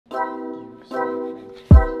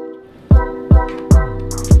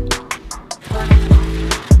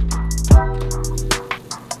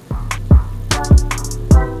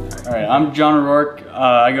I'm John O'Rourke.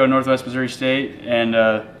 I go to Northwest Missouri State, and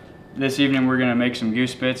this evening we're gonna make some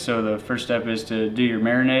goose spits. So the first step is to do your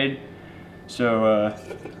marinade. So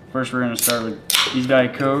first we're gonna start with these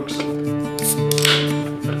Diet Cokes.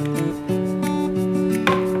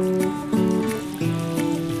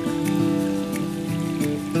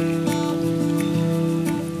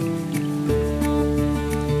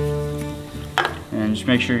 And just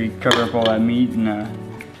make sure you cover up all that meat, and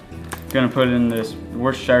gonna put in this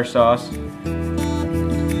Worcestershire sauce. And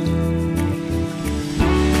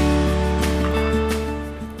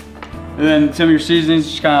then some of your seasonings,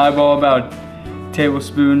 just kind of eyeball about a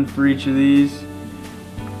tablespoon for each of these.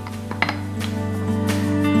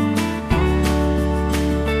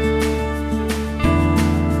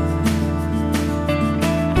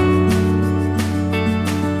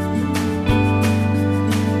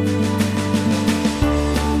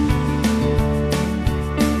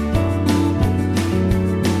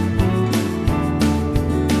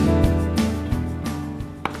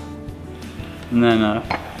 And then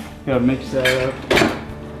gotta mix that up.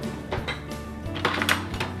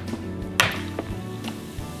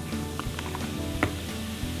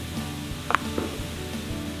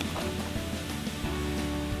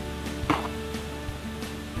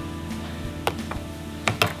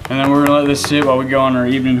 And then we're gonna let this sit while we go on our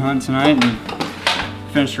evening hunt tonight and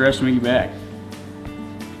finish the rest when we get back.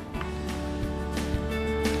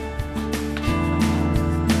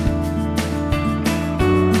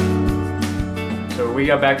 So we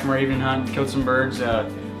got back from our evening hunt, killed some birds.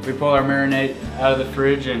 We pulled our marinade out of the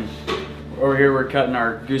fridge, and over here we're cutting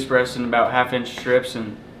our goose breast in about 1/2 inch strips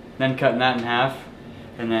and then cutting that in half.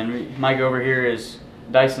 And then Mike over here is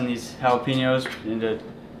dicing these jalapenos into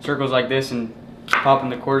circles like this and popping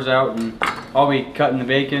the cores out, and I'll be cutting the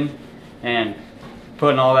bacon and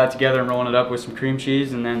putting all that together and rolling it up with some cream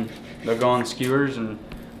cheese, and then they'll go on the skewers and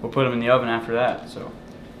we'll put them in the oven after that. So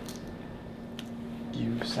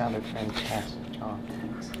you sounded fantastic, John.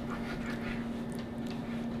 Thanks.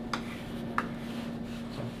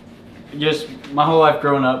 Just my whole life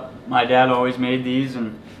growing up, my dad always made these,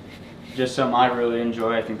 and just something I really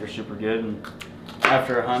enjoy. I think they're super good, and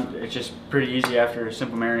after a hunt, it's just pretty easy after a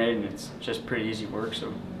simple marinade, and it's just pretty easy work, so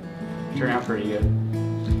it turned out pretty good.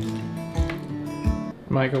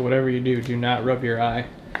 Michael, whatever you do, do not rub your eye.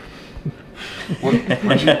 What?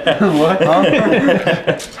 What?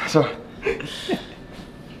 Huh? So,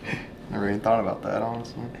 never even thought about that,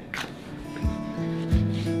 honestly.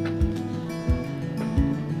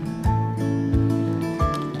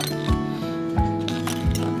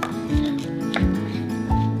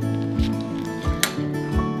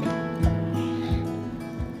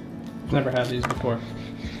 Never had these before.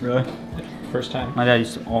 Really? First time. My dad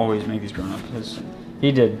used to always make these growing up because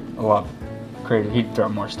he did a lot creative. He'd throw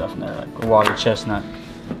more stuff in there, like a water chestnut,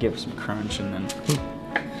 give it some crunch, and then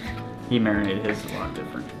he marinated his a lot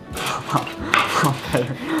different.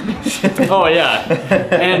 Oh yeah,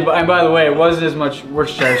 and by the way, it wasn't as much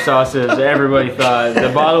Worcestershire sauce as everybody thought. The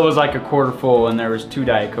bottle was like a quarter full, and there was 2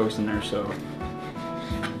 Diet Cokes in there, so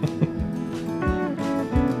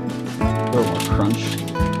a little more crunch.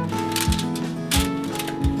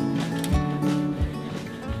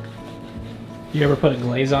 You ever put a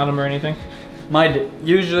glaze on them or anything?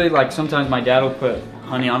 Usually, like sometimes my dad will put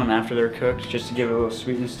honey on them after they're cooked, just to give it a little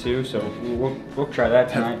sweetness too. So we'll try that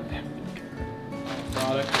tonight.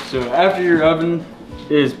 So after your oven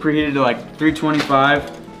is preheated to like 325,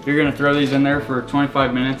 you're gonna throw these in there for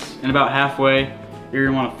 25 minutes, and about halfway, you're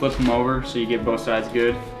gonna want to flip them over so you get both sides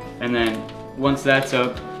good. And then once that's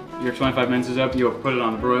up, your 25 minutes is up, you'll put it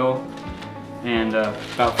on broil, and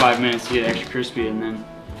about 5 minutes to get extra crispy, and then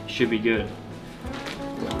it should be good.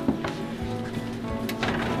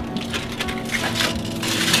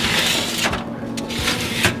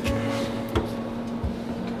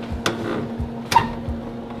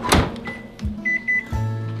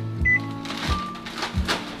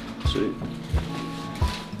 Sweet.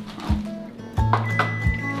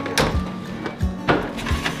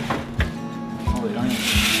 Holy onion.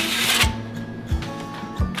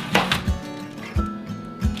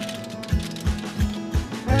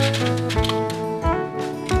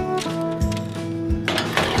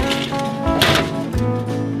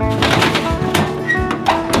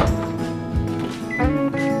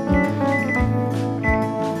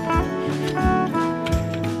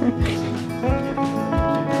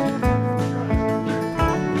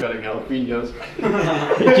 Jalapenos.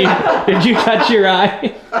 Did you touch your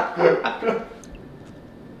eye?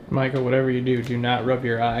 Michael, whatever you do, do not rub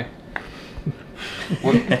your eye.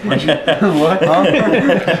 What? What?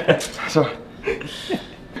 Huh? So,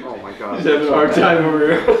 oh my God. He's having a hard time over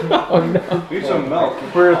here. Oh no. Need some milk.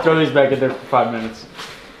 We're gonna throw these back in there for 5 minutes.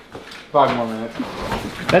 5 more minutes.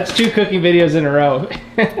 That's 2 cooking videos in a row.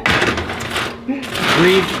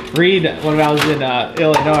 Reed, when I was in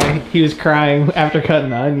Illinois, he was crying after cutting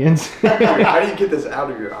the onions. How do you get this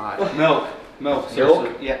out of your eye? Milk.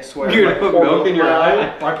 Seriously? Yeah, swear. You're gonna put milk in your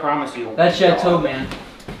eye? I promise you. That's Chateau, man.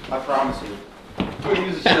 I promise you.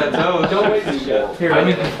 Use a Chateau. Don't waste the shit. Here,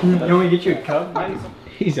 you want me to get you a cup?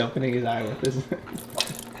 He's opening his eye with this.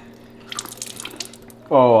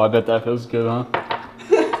 Oh, I bet that feels good, huh?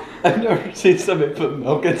 I've never seen somebody put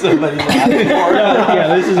milk in somebody's eye before.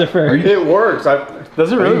 Yeah, this is a first. It works.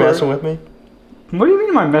 Does it really work? messing with me? What do you mean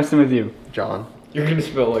am I messing with you? John. You're gonna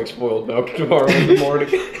smell like spoiled milk tomorrow in the morning.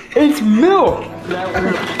 It's milk!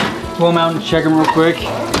 Pull them out and check them real quick.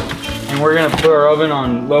 And we're gonna put our oven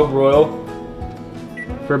on low broil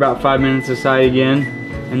for about 5 minutes aside again.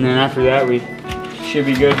 And then after that we should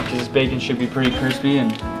be good because this bacon should be pretty crispy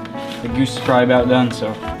and the goose is probably about done,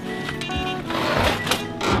 so.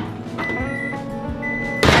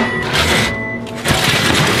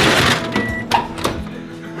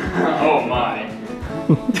 Oh my.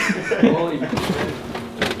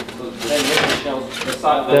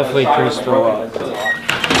 Definitely crispy.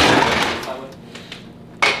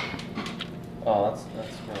 Oh, that's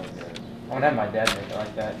really good. I'm gonna have my dad make it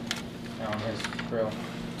like that on his grill.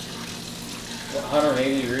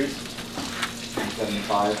 180 degrees.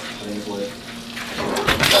 75, I think it was.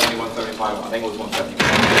 70, 175, I think it was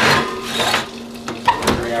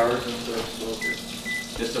 175. 3 hours.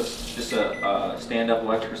 Just a stand-up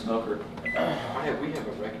electric smoker. We have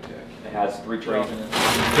a Rectech. It has 3 trays in it.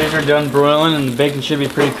 These are done broiling and the bacon should be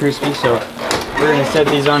pretty crispy, so we're gonna set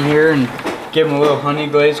these on here and give them a little honey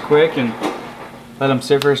glaze quick and let them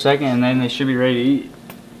sit for a second and then they should be ready to eat.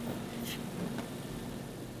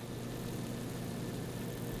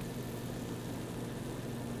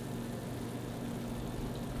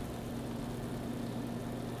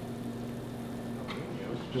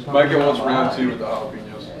 Micah wants round 2 with the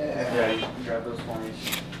jalapenos. Yeah, you can grab those for me.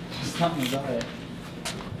 Just not me about it.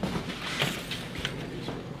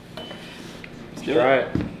 Let's try it.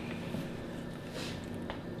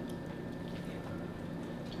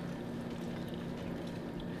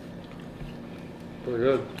 Pretty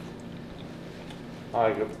good. I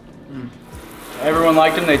like it. Everyone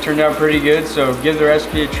liked them, they turned out pretty good, so give the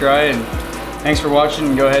recipe a try and thanks for watching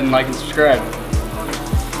and go ahead and like and subscribe.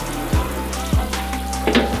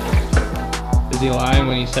 Is he lying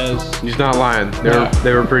when he says? He's not lying.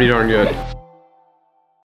 They were pretty darn good.